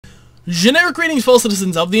Generic greetings, fellow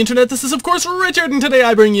citizens of the internet. This is, of course, Rhychird, and today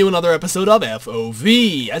I bring you another episode of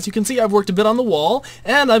FOV. As you can see, I've worked a bit on the wall,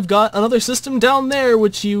 and I've got another system down there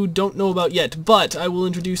which you don't know about yet, but I will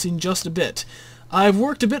introduce in just a bit. I've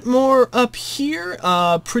worked a bit more up here,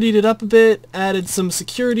 prettied it up a bit, added some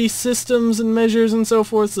security systems and measures and so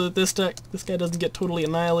forth so that this guy doesn't get totally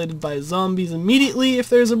annihilated by zombies immediately if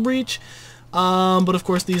there's a breach. But of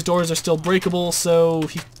course these doors are still breakable, so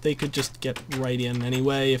they could just get right in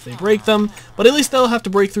anyway if they break them. But at least they'll have to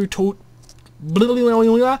break through they'll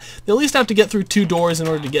at least have to get through 2 doors in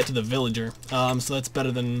order to get to the villager. So that's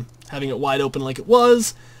better than having it wide open like it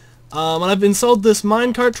was. And I've installed this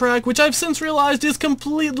minecart track, which I've since realized is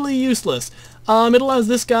completely useless. It allows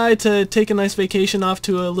this guy to take a nice vacation off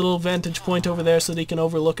to a little vantage point over there so that he can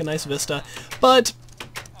overlook a nice vista. But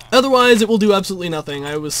otherwise, it will do absolutely nothing.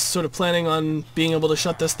 I was sort of planning on being able to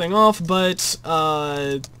shut this thing off, but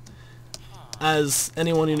as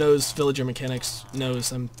anyone who knows villager mechanics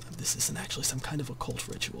knows, this isn't actually some kind of occult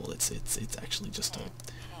ritual. It's actually just a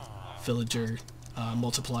villager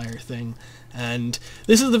multiplier thing. And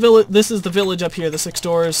this is the village up here, the 6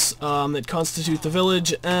 doors that constitute the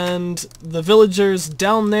village, and the villagers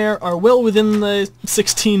down there are well within the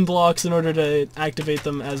 16 blocks in order to activate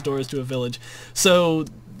them as doors to a village. So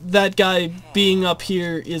that guy being up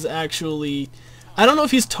here is actually, I don't know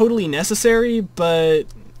if he's totally necessary, but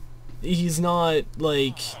he's not,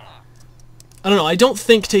 like, I don't know, I don't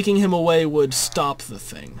think taking him away would stop the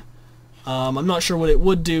thing. I'm not sure what it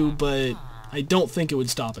would do, but I don't think it would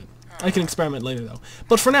stop it. I can experiment later though.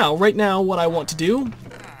 But for now, right now, what I want to do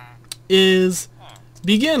is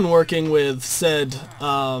begin working with said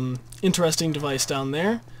interesting device down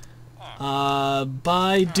there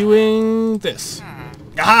by doing this.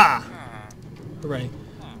 Aha! Hooray.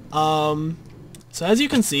 So as you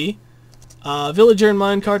can see, villager and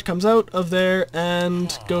minecart comes out of there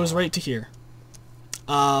and goes right to here.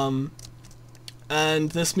 And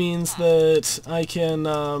this means that I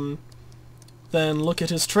can then look at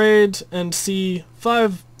his trade and see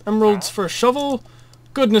 5 emeralds for a shovel.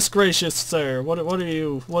 Goodness gracious, sir! What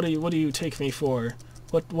do you take me for?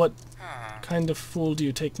 What kind of fool do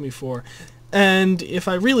you take me for? And if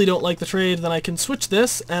I really don't like the trade, then I can switch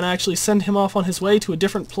this and actually send him off on his way to a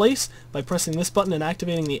different place by pressing this button and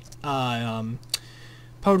activating the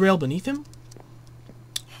powered rail beneath him.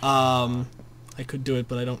 I could do it,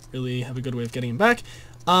 but I don't really have a good way of getting him back.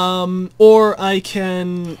 Or I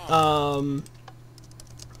can, I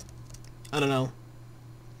don't know.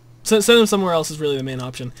 Send him somewhere else is really the main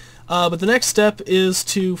option. But the next step is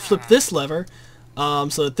to flip this lever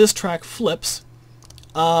so that this track flips.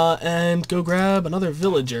 And go grab another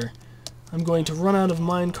villager. I'm going to run out of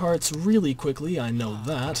minecarts really quickly, I know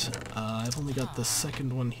that. I've only got the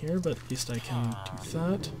second one here, but at least I can do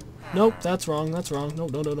that. Nope, that's wrong, that's wrong. No.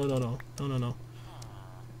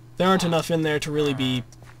 There aren't enough in there to really be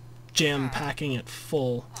jam-packing it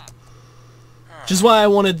full. Which is why I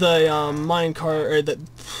wanted the minecart, or the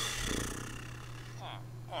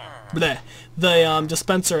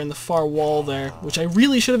dispenser in the far wall there, which I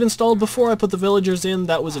really should have installed before I put the villagers in.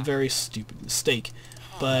 That was a very stupid mistake.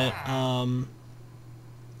 But,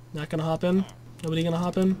 not gonna hop in? Nobody gonna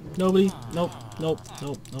hop in? Nobody? Nope,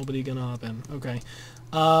 nobody gonna hop in. Okay.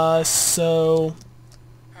 So...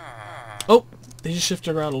 Oh! They just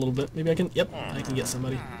shifted around a little bit. Maybe I can... Yep, I can get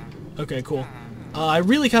somebody. Okay, cool. I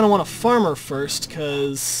really kind of want a farmer first,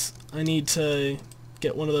 because I need to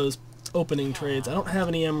get one of those opening trades. I don't have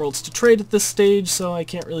any emeralds to trade at this stage, so I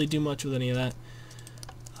can't really do much with any of that.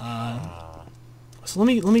 So let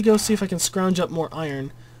me go see if I can scrounge up more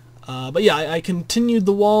iron. But yeah, I continued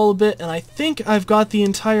the wall a bit, and I think I've got the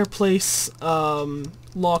entire place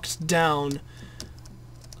locked down.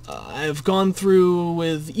 I've gone through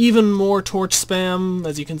with even more torch spam.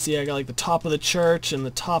 As you can see, I got like the top of the church and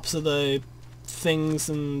the tops of the things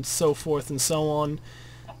and so forth and so on.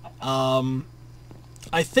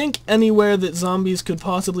 I think anywhere that zombies could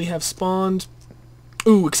possibly have spawned...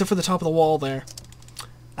 Ooh, except for the top of the wall there.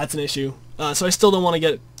 That's an issue. So I still don't want to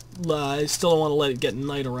get... I still don't want to let it get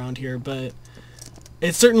night around here, but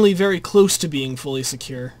it's certainly very close to being fully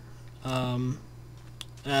secure. And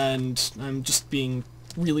I'm just being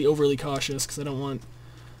really overly cautious because I don't want...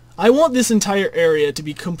 I want this entire area to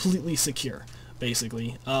be completely secure,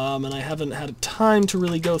 basically. And I haven't had time to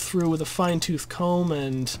really go through with a fine-tooth comb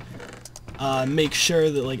and make sure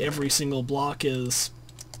that like every single block is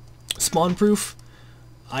spawn-proof.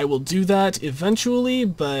 I will do that eventually,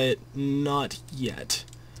 but not yet.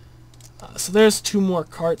 So there's 2 more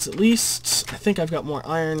carts at least. I think I've got more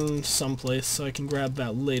iron someplace, so I can grab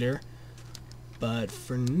that later. But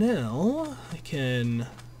for now, I can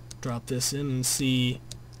drop this in and see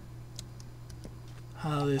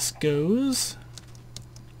how this goes.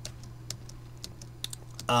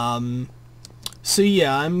 So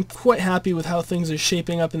yeah, I'm quite happy with how things are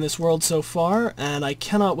shaping up in this world so far, and I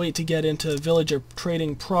cannot wait to get into villager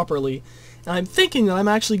trading properly. And I'm thinking that I'm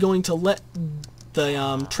actually going to let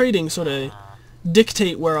the trading sort of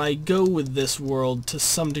dictate where I go with this world to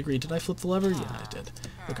some degree. Did I flip the lever? Yeah, I did.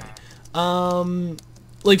 Okay.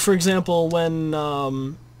 Like for example, when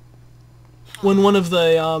one of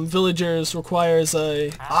the villagers requires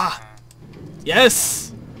a...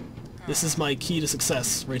 Yes! This is my key to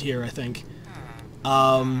success right here, I think.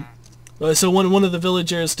 So one of the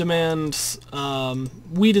villagers demands...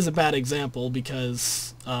 wheat is a bad example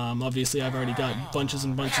because obviously I've already got bunches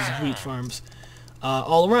and bunches of wheat farms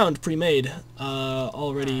all around, pre-made,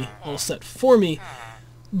 already all set for me.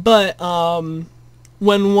 But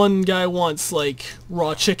when one guy wants, like,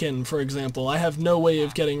 raw chicken, for example, I have no way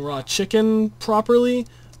of getting raw chicken properly,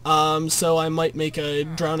 so I might make a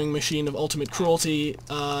drowning machine of ultimate cruelty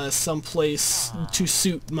someplace to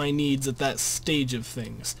suit my needs at that stage of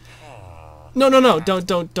things. No,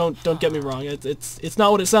 don't get me wrong. It's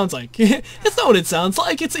not what it sounds like. It's not what it sounds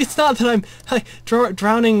like. It's not that I'm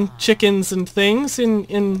drowning chickens and things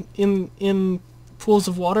in pools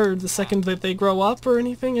of water the second that they grow up or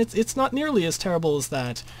anything. It's not nearly as terrible as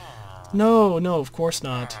that. No, of course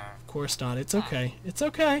not. Of course not. It's okay. It's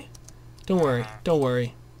okay. Don't worry.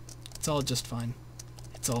 It's all just fine.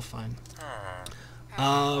 It's all fine.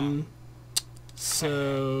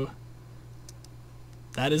 So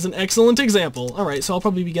that is an excellent example. Alright, so I'll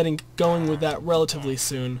probably be getting going with that relatively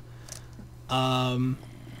soon. But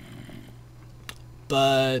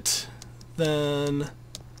then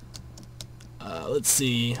let's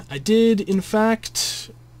see. I did, in fact,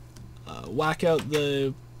 whack out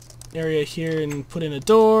the area here and put in a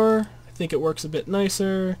door. I think it works a bit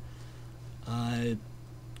nicer. It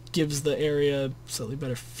gives the area a slightly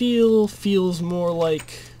better feel. Feels more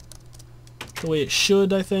like the way it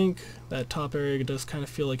should, I think. That top area does kind of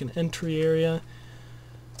feel like an entry area.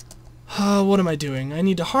 What am I doing? I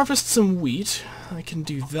need to harvest some wheat. I can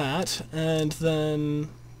do that. And then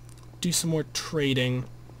do some more trading.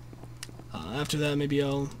 After that, maybe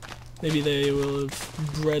they will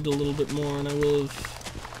have bred a little bit more, and I will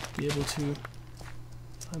be able to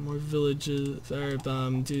find more villages, or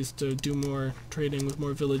just to do more trading with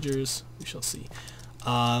more villagers. We shall see.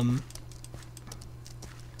 But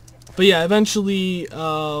yeah, eventually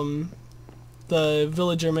the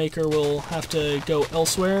villager maker will have to go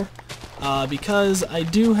elsewhere, because I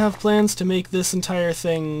do have plans to make this entire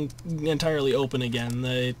thing entirely open again.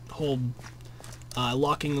 The whole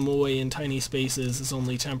locking them away in tiny spaces is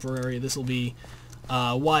only temporary. This will be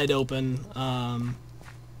wide open.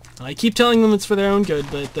 I keep telling them it's for their own good,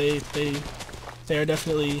 but they are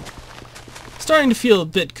definitely starting to feel a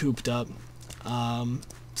bit cooped up.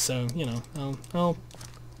 So, you know, I'll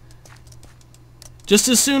just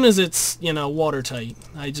as soon as it's, you know, watertight.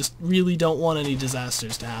 I just really don't want any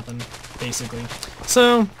disasters to happen, basically.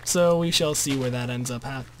 So we shall see where that ends up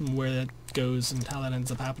where that goes and how that ends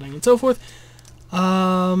up happening and so forth.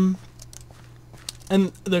 And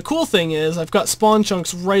the cool thing is I've got spawn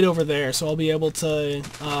chunks right over there, so I'll be able to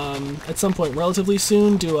at some point relatively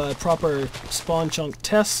soon do a proper spawn chunk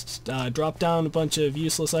test, drop down a bunch of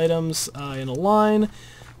useless items in a line,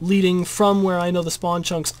 leading from where I know the spawn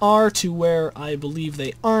chunks are to where I believe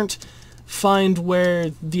they aren't, find where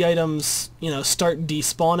the items, you know, start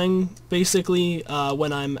despawning, basically,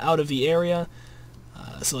 when I'm out of the area.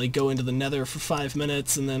 So like go into the nether for 5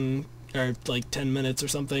 minutes and then, or like 10 minutes or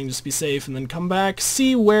something, just be safe, and then come back,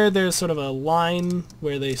 see where there's sort of a line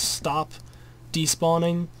where they stop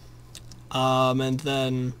despawning, and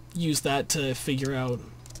then use that to figure out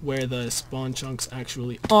where the spawn chunks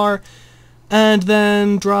actually are. And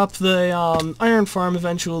then drop the iron farm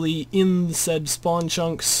eventually in the said spawn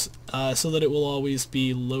chunks, so that it will always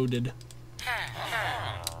be loaded.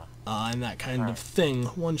 And that kind of thing.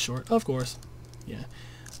 One short, of course. Yeah.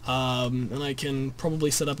 And I can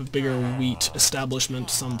probably set up a bigger wheat establishment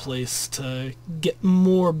someplace to get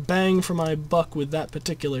more bang for my buck with that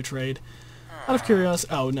particular trade. Out of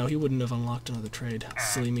curiosity... Oh, no, he wouldn't have unlocked another trade.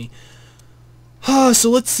 Silly me. So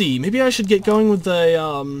let's see. Maybe I should get going with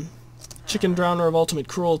the... Chicken Drowner of Ultimate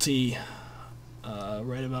Cruelty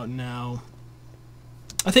right about now.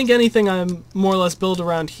 I think anything I'm more or less build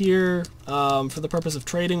around here for the purpose of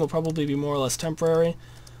trading will probably be more or less temporary.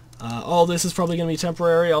 All this is probably going to be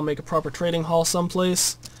temporary. I'll make a proper trading hall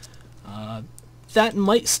someplace. That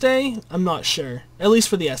might stay. I'm not sure. At least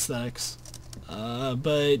for the aesthetics.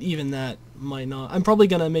 But even that might not. I'm probably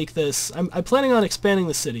going to make this... I'm planning on expanding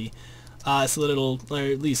the city so that it'll... Or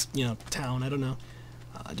at least, you know, town. I don't know.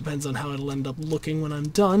 Depends on how it'll end up looking when I'm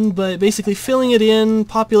done, but basically filling it in,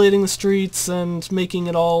 populating the streets, and making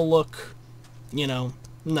it all look, you know,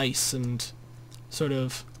 nice, and sort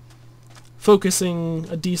of focusing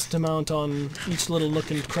a decent amount on each little nook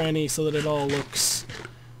and cranny so that it all looks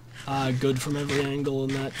good from every angle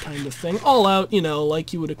and that kind of thing. All out, you know,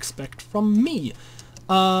 like you would expect from me.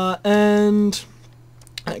 And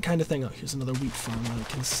that kind of thing. Oh, here's another wheat farm that I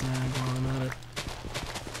can snag while I'm at it.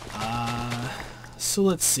 So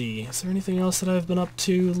let's see. Is there anything else that I've been up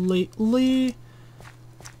to lately?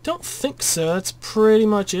 Don't think so. That's pretty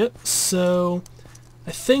much it. So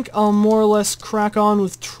I think I'll more or less crack on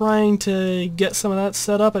with trying to get some of that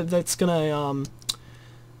set up. That's gonna,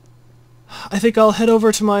 I think I'll head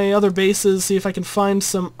over to my other bases, see if I can find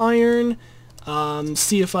some iron,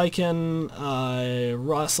 see if I can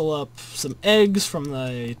rustle up some eggs from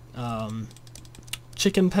the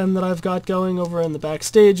chicken pen that I've got going over in the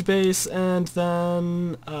backstage base, and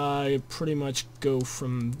then I pretty much go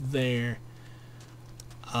from there.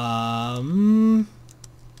 Yeah,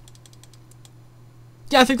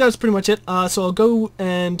 I think that's pretty much it. So I'll go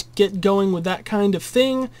and get going with that kind of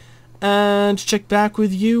thing, and check back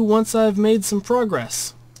with you once I've made some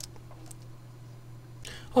progress.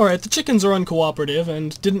 Alright, the chickens are uncooperative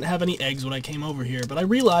and didn't have any eggs when I came over here, but I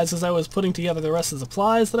realized as I was putting together the rest of the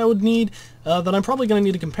supplies that I would need, that I'm probably going to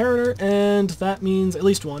need a comparator, and that means at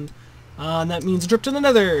least one. And that means a trip to the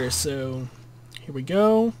nether, so here we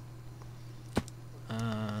go.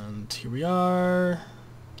 And here we are.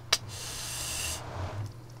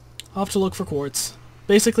 I'll have to look for quartz.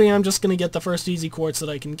 Basically, I'm just going to get the first easy quartz that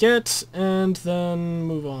I can get, and then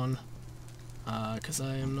move on. Because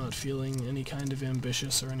I am not feeling any kind of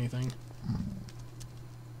ambitious or anything.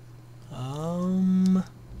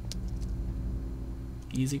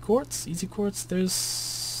 Easy quartz? Easy quartz?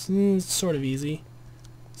 There's... it's sort of easy.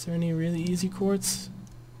 Is there any really easy quartz?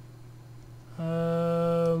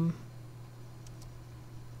 No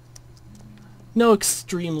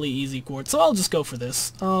extremely easy quartz, so I'll just go for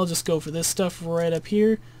this. I'll just go for this stuff right up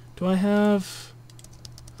here. Do I have...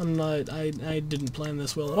 I didn't plan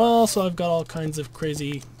this well at all, so I've got all kinds of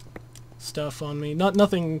crazy stuff on me.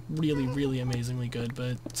 Nothing really amazingly good,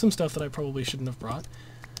 but some stuff that I probably shouldn't have brought.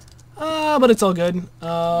 But it's all good.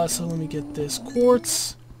 So let me get this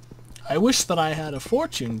quartz. I wish that I had a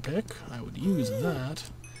fortune pick. I would use that.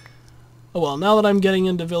 Oh well, now that I'm getting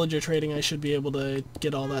into villager trading, I should be able to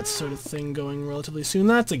get all that sort of thing going relatively soon.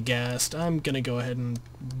 That's a ghast. I'm gonna go ahead and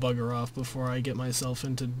bugger off before I get myself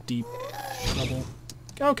into deep trouble.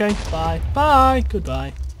 Okay, bye. Bye!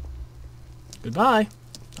 Goodbye. Goodbye.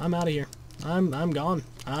 I'm out of here. I'm gone.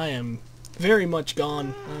 I am very much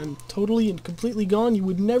gone. I'm totally and completely gone. You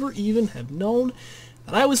would never even have known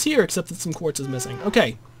that I was here, except that some quartz is missing.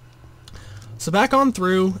 Okay. So back on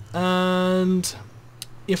through, and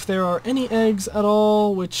if there are any eggs at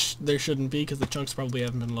all, which there shouldn't be because the chunks probably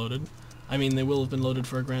haven't been loaded. I mean, they will have been loaded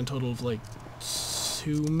for a grand total of like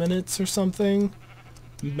 2 minutes or something.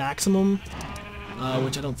 Maximum.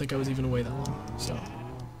 Which I don't think I was even away that long, so.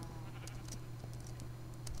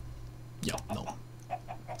 Yeah, no.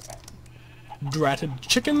 Dratted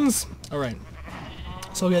chickens! Alright.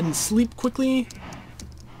 So I'll go ahead and sleep quickly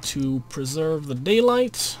to preserve the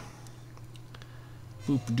daylight.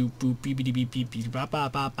 Boop doop boop beep beep beep beep bop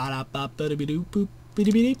bop bop bop bop boop boop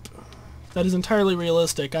beep beep. That is entirely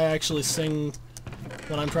realistic. I actually sing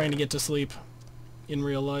when I'm trying to get to sleep in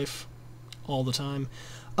real life all the time.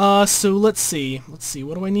 So let's see,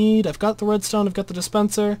 what do I need? I've got the redstone, I've got the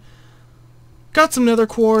dispenser, got some nether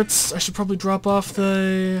quartz. I should probably drop off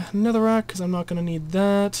the netherrack, because I'm not going to need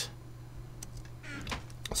that.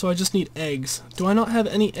 So I just need eggs. Do I not have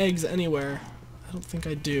any eggs anywhere? I don't think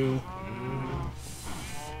I do.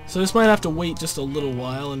 So this might have to wait just a little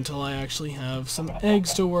while until I actually have some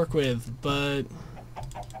eggs to work with, but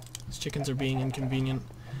these chickens are being inconvenient.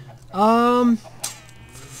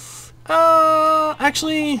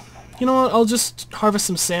 Actually, you know what, I'll just harvest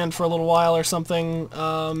some sand for a little while or something,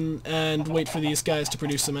 and wait for these guys to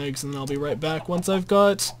produce some eggs, and then I'll be right back once I've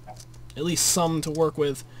got at least some to work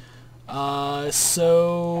with.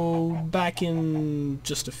 So back in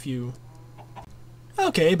just a few.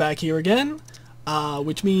 Okay, back here again,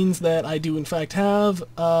 which means that I do in fact have,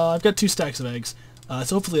 I've got 2 stacks of eggs,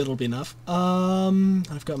 so hopefully it'll be enough.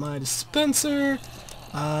 I've got my dispenser,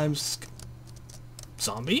 I'm just...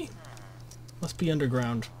 Zombie? Must be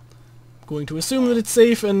underground. I'm going to assume that it's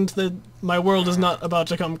safe and that my world is not about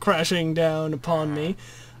to come crashing down upon me.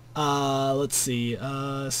 Let's see.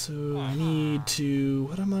 So I need to...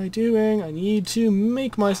 What am I doing? I need to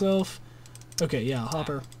make myself... Okay, yeah,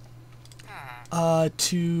 hopper.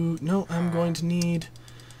 No, I'm going to need...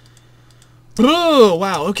 Oh,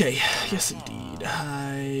 wow, okay. Yes, indeed.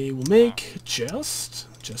 I will make chest.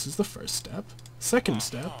 Chest is the first step. Second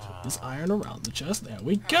step is iron around the chest. There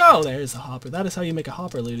we go! There's a hopper. That is how you make a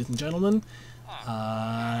hopper, ladies and gentlemen.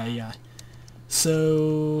 Yeah.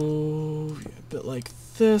 So, a bit like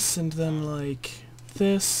this, and then like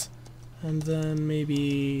this, and then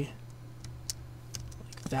maybe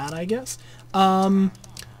like that, I guess.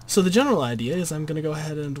 So the general idea is I'm going to go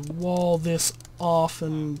ahead and wall this off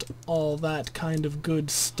and all that kind of good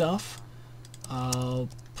stuff. I'll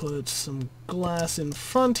put some glass in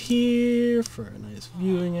front here for a nice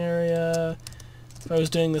viewing area. If I was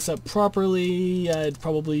doing this up properly, I'd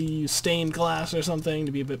probably use stained glass or something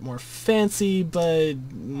to be a bit more fancy, but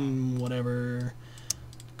whatever.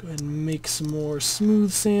 Go ahead and make some more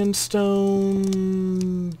smooth sandstone.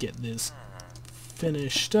 Get this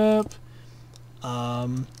finished up.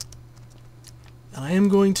 And I am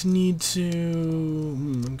going to need to...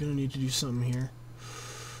 I'm going to need to do something here.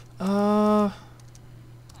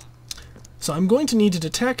 So I'm going to need to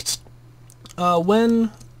detect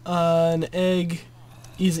when an egg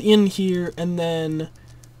is in here, and then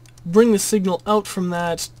bring the signal out from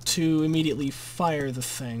that to immediately fire the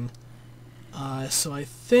thing. So I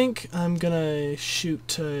think I'm gonna shoot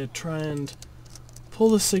to try and pull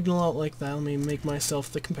the signal out like that. Let me make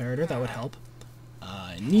myself the comparator, that would help.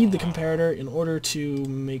 I need the comparator in order to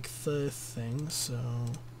make the thing, so...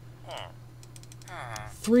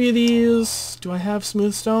 3 of these. Do I have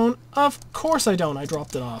smooth stone? Of course I don't, I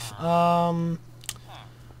dropped it off.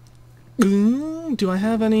 Do I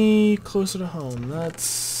have any closer to home?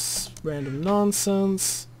 That's random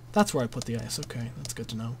nonsense. That's where I put the ice. Okay, that's good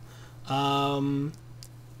to know.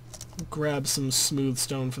 Grab some smooth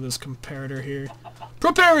stone for this comparator here.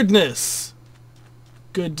 Preparedness!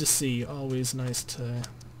 Good to see. Always nice to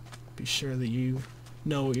be sure that you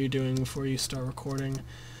know what you're doing before you start recording.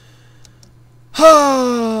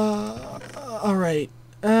 Alright.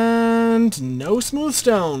 And no smooth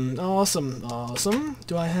stone. Awesome, awesome.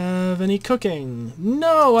 Do I have any cooking?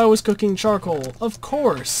 No, I was cooking charcoal. Of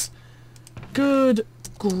course. Good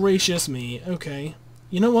gracious me. Okay.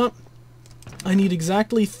 You know what? I need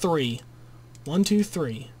exactly 3. 1, 2,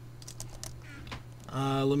 3.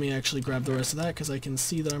 Let me actually grab the rest of that because I can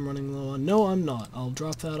see that I'm running low on... No, I'm not. I'll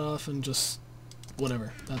drop that off and just...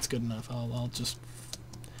 Whatever. That's good enough. I'll just...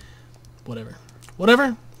 Whatever.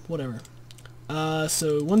 Whatever? Whatever.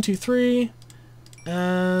 So 1, 2, 3,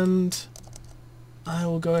 and I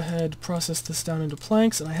will go ahead process this down into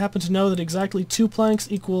planks, and I happen to know that exactly 2 planks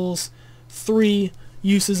equals 3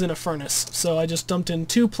 uses in a furnace. So I just dumped in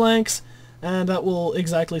 2 planks, and that will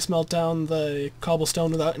exactly smelt down the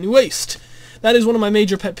cobblestone without any waste. That is one of my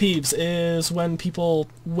major pet peeves, is when people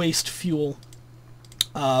waste fuel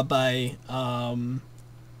by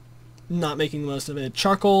not making the most of it.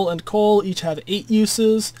 Charcoal and coal each have 8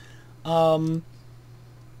 uses. And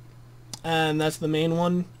that's the main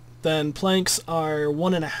one. Then planks are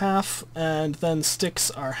 1.5, and then sticks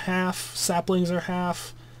are half, saplings are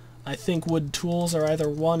half. I think wood tools are either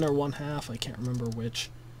 1 or 1/2, I can't remember which.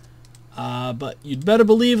 But you'd better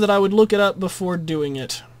believe that I would look it up before doing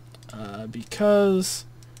it, because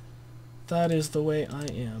that is the way I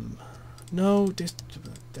am. No, there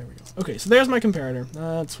we go. Okay, so there's my comparator.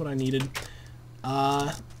 That's what I needed.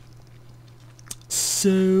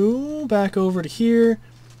 So, back over to here,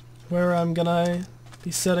 where I'm gonna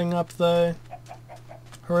be setting up the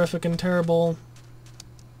horrific and terrible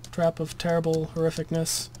trap of terrible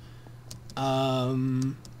horrificness.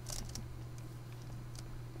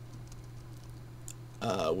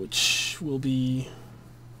 Which will be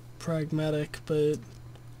pragmatic, but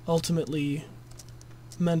ultimately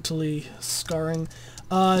mentally scarring.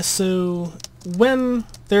 So, when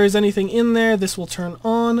there is anything in there, this will turn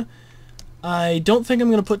on. I don't think I'm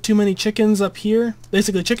going to put too many chickens up here.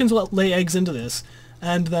 Basically, chickens will lay eggs into this,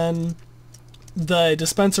 and then the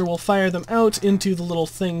dispenser will fire them out into the little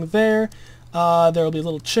thing there. There will be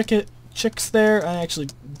little chicks there. I actually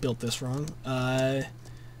built this wrong.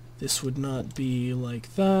 This would not be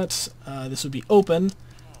like that. This would be open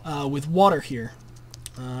with water here.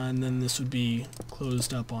 And then this would be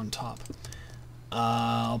closed up on top.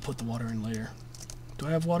 I'll put the water in later. Do I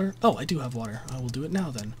have water? Oh, I do have water. I will do it now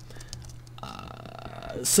then.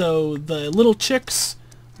 So the little chicks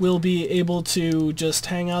will be able to just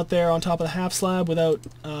hang out there on top of the half slab without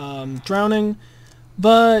drowning,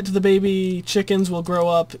 but the baby chickens will grow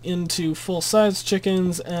up into full-size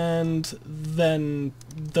chickens, and then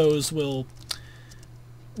those will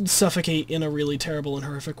suffocate in a really terrible and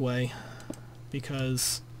horrific way,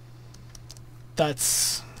 because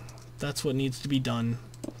that's what needs to be done.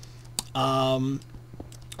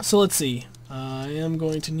 So let's see. I am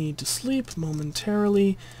going to need to sleep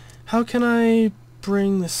momentarily. How can I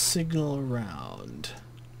bring the signal around?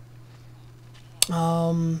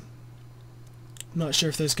 I'm not sure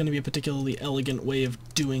if there's going to be a particularly elegant way of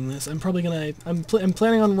doing this. I'm probably gonna... I'm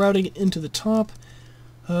planning on routing it into the top.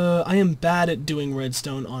 I am bad at doing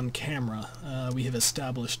redstone on camera. We have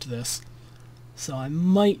established this. So I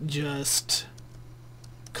might just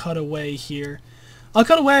cut away here. I'll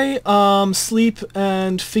cut away, sleep,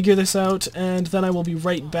 and figure this out, and then I will be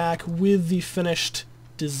right back with the finished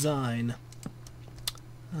design.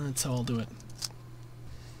 That's how I'll do it.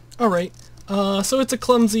 Alright, so it's a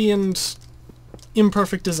clumsy and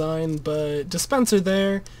imperfect design, but dispenser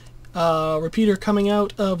there, repeater coming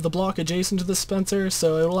out of the block adjacent to the dispenser,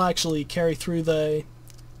 so it will actually carry through the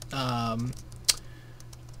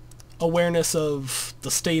awareness of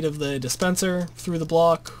the state of the dispenser through the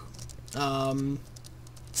block.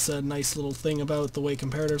 It's a nice little thing about the way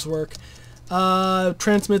comparators work.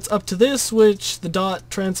 Transmits up to this, which the dot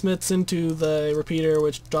transmits into the repeater,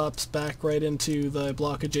 which drops back right into the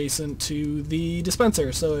block adjacent to the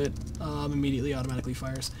dispenser, so it immediately automatically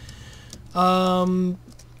fires. Kind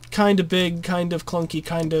of big, kind of clunky,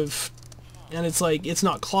 kind of... and it's like, it's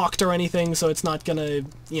not clocked or anything, so it's not gonna,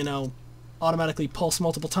 you know, automatically pulse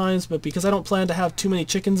multiple times, but because I don't plan to have too many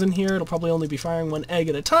chickens in here, it'll probably only be firing one egg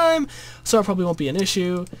at a time, so it probably won't be an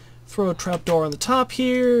issue. Throw a trapdoor on the top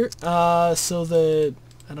here, so that,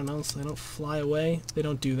 I don't know, so they don't fly away. They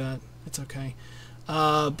don't do that. It's okay.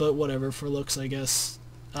 But whatever, for looks, I guess.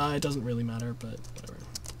 It doesn't really matter, but whatever.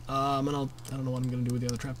 And I don't know what I'm going to do with the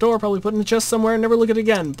other trapdoor. Probably put in the chest somewhere and never look at it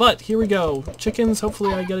again. But here we go. Chickens,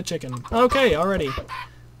 hopefully I get a chicken. Okay, already.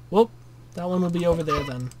 Well, that one will be over there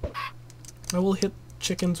then. I will hit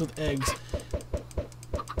chickens with eggs.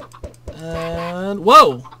 And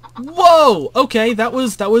whoa! Whoa! Okay, that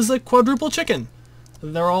was a quadruple chicken.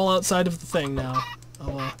 They're all outside of the thing now.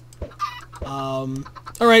 Oh well.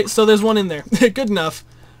 Alright, so there's one in there. Good enough.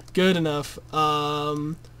 Good enough.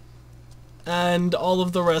 And all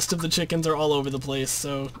of the rest of the chickens are all over the place,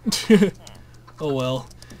 so... oh well.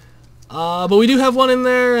 But we do have one in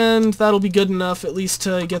there, and that'll be good enough at least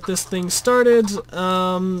to get this thing started.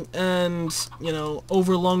 And, you know,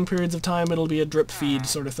 over long periods of time it'll be a drip feed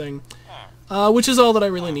sort of thing. Which is all that I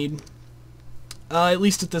really need. At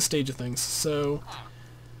least at this stage of things, so...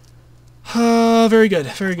 very good,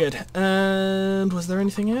 very good. And was there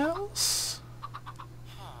anything else?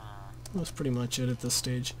 That was pretty much it at this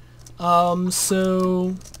stage.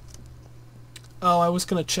 So... oh, I was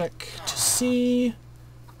gonna check to see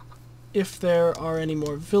if there are any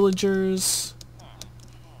more villagers.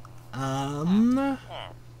 There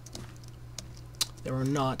are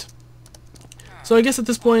not. So I guess at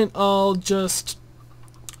this point I'll just...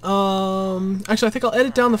 actually I think I'll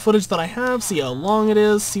edit down the footage that I have, see how long it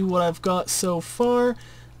is, see what I've got so far,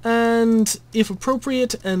 and if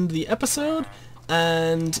appropriate, end the episode,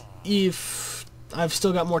 and if I've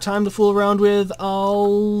still got more time to fool around with,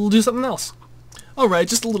 I'll do something else. Alright,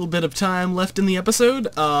 just a little bit of time left in the episode.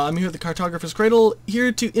 I'm here at the Cartographer's Cradle,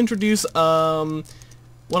 here to introduce what I'm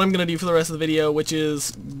going to do for the rest of the video, which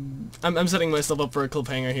is... I'm setting myself up for a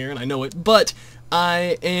cliffhanger here, and I know it, but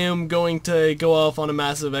I am going to go off on a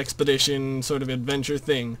massive expedition sort of adventure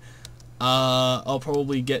thing. I'll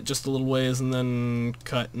probably get just a little ways and then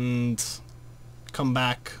cut and come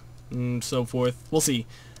back and so forth. We'll see.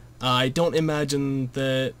 I don't imagine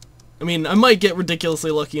that... I mean, I might get ridiculously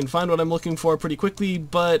lucky and find what I'm looking for pretty quickly,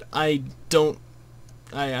 but I don't...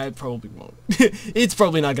 I probably won't. It's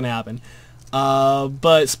probably not going to happen.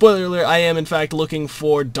 But spoiler alert, I am in fact looking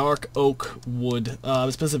for dark oak wood,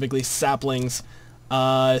 specifically saplings.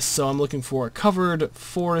 So I'm looking for a covered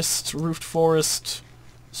forest, roofed forest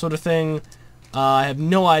sort of thing. I have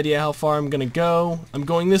no idea how far I'm going to go. I'm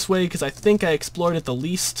going this way because I think I explored it the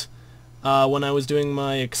least when I was doing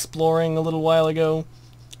my exploring a little while ago.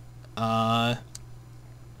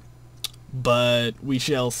 But we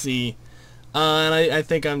shall see. And I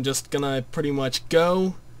think I'm just gonna pretty much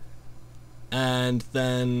go, and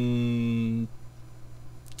then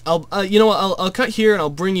I'll you know what, I'll cut here and I'll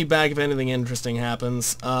bring you back if anything interesting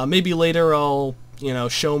happens. Maybe later I'll, you know,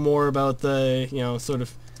 show more about the, you know, sort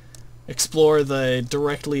of explore the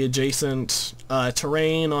directly adjacent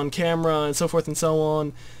terrain on camera and so forth and so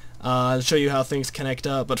on. Show you how things connect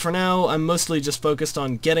up, but for now I'm mostly just focused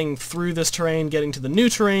on getting through this terrain, getting to the new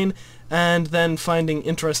terrain, and then finding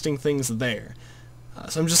interesting things there.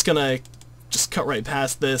 So I'm just gonna cut right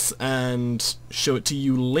past this and show it to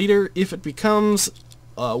you later if it becomes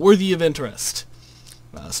worthy of interest.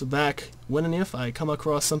 So back when and if I come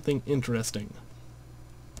across something interesting.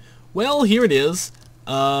 Well, here it is.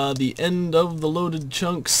 the end of the loaded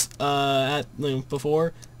chunks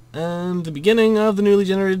before, and the beginning of the newly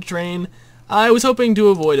generated terrain. I was hoping to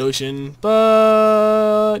avoid ocean,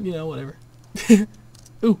 but, you know, whatever.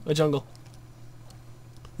 Ooh, a jungle.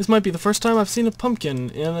 This might be the first time I've seen a pumpkin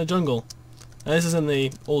in a jungle. This is in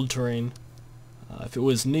the old terrain. If it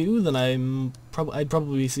was new, then I'd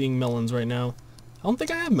probably be seeing melons right now. I don't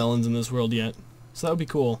think I have melons in this world yet, so that would be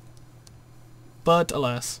cool. But,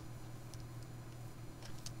 alas.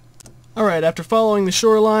 Alright, after following the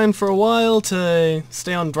shoreline for a while to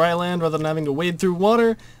stay on dry land rather than having to wade through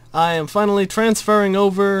water, I am finally transferring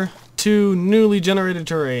over to newly generated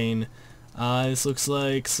terrain. This looks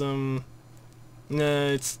like some...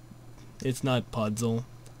 it's not Podzol.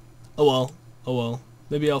 Oh well. Oh well.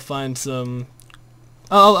 Maybe I'll find some...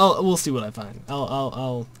 we'll see what I find.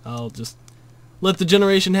 I'll just let the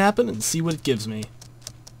generation happen and see what it gives me.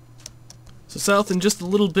 So south and just a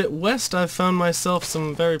little bit west, I've found myself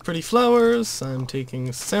some very pretty flowers. I'm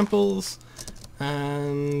taking samples,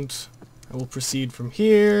 and I will proceed from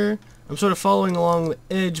here. I'm sort of following along the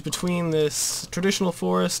edge between this traditional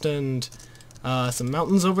forest and some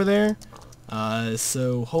mountains over there.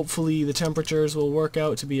 So hopefully the temperatures will work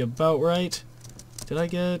out to be about right. Did I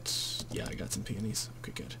get... yeah, I got some peonies.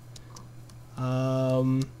 Okay, good.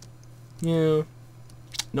 Yeah.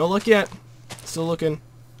 No luck yet. Still looking.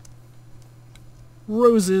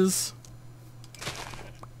 Roses.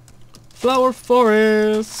 Flower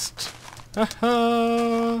forest.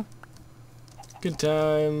 Haha. Good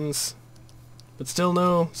times. But still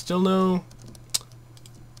no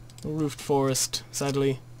roofed forest,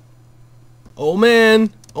 sadly. Oh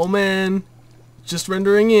man. Oh man. Just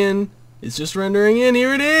rendering in. It's just rendering in.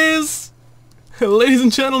 Here it is! Ladies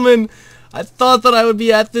and gentlemen, I thought that I would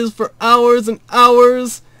be at this for hours and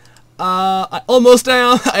hours. I almost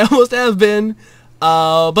am. I almost have been.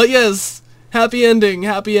 But yes, happy ending,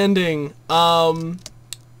 happy ending.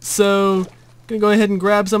 So, gonna go ahead and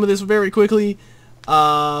grab some of this very quickly.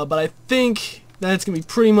 But I think that's gonna be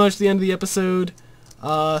pretty much the end of the episode.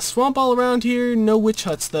 Swamp all around here, no witch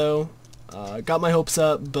huts though. Got my hopes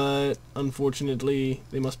up, but unfortunately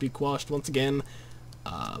they must be quashed once again.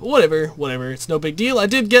 Whatever, it's no big deal. I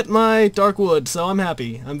did get my dark wood, so I'm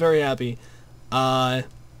happy. I'm very happy.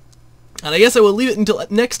 And I guess I will leave it until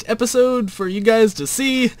next episode for you guys to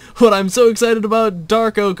see what I'm so excited about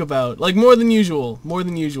Dark Oak about. Like, more than usual. More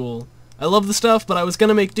than usual. I love the stuff, but I was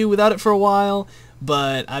gonna make do without it for a while,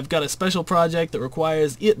 but I've got a special project that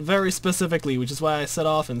requires it very specifically, which is why I set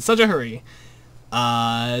off in such a hurry.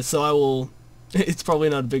 So I will... it's probably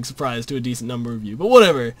not a big surprise to a decent number of you, but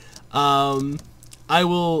whatever. I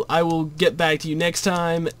will get back to you next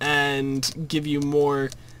time and give you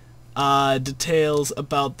more details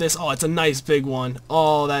about this. Oh, it's a nice big one.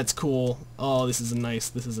 Oh, that's cool. Oh, this is a nice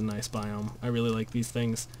biome. I really like these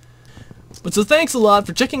things. But so thanks a lot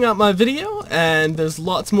for checking out my video, and there's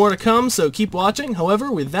lots more to come, so keep watching. However,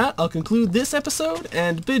 with that, I'll conclude this episode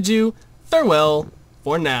and bid you farewell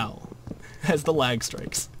for now, as the lag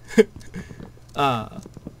strikes.